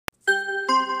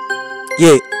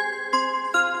Yeah,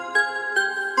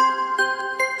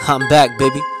 I'm back,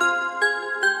 baby.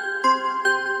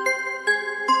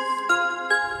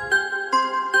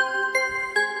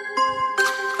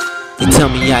 They tell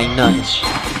me I ain't nothing,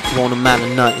 won't amount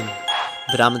to nothing,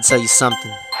 but I'ma tell you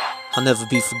something, I'll never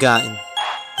be forgotten.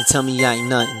 They tell me I ain't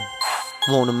nothing,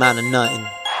 won't amount to nothing,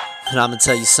 but I'ma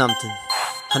tell you something,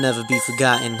 I'll never be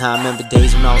forgotten. I remember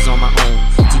days when I was on my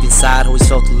own, deep inside always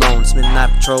felt alone, spinning out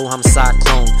of control, I'm a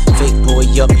cyclone. Fake boy,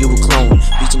 yup, you a clone,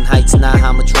 reaching heights, now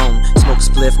I'm a drone. Smoke a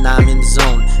spliff, now I'm in the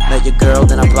zone. Met your girl,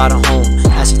 then I brought her home.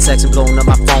 Now she texting, blowing up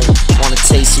my phone. Want a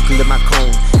taste, you can lick my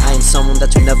cone. I am someone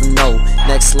that you never know.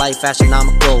 Next life, fashion, I'ma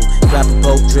go. Grab a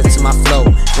boat, drift to my flow.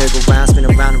 Merry-go-round, spin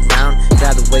around and round.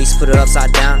 Grab the waist, put it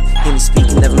upside down. Hear me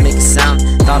speaking, never make a sound.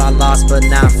 Thought I lost, but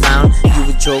now I found. You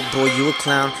a joke, boy, you a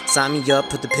clown. Sign me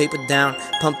up, put the paper down.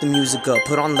 Pump the music up,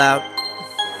 put on loud.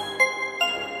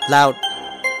 Loud.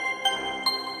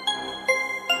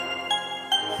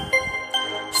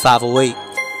 508.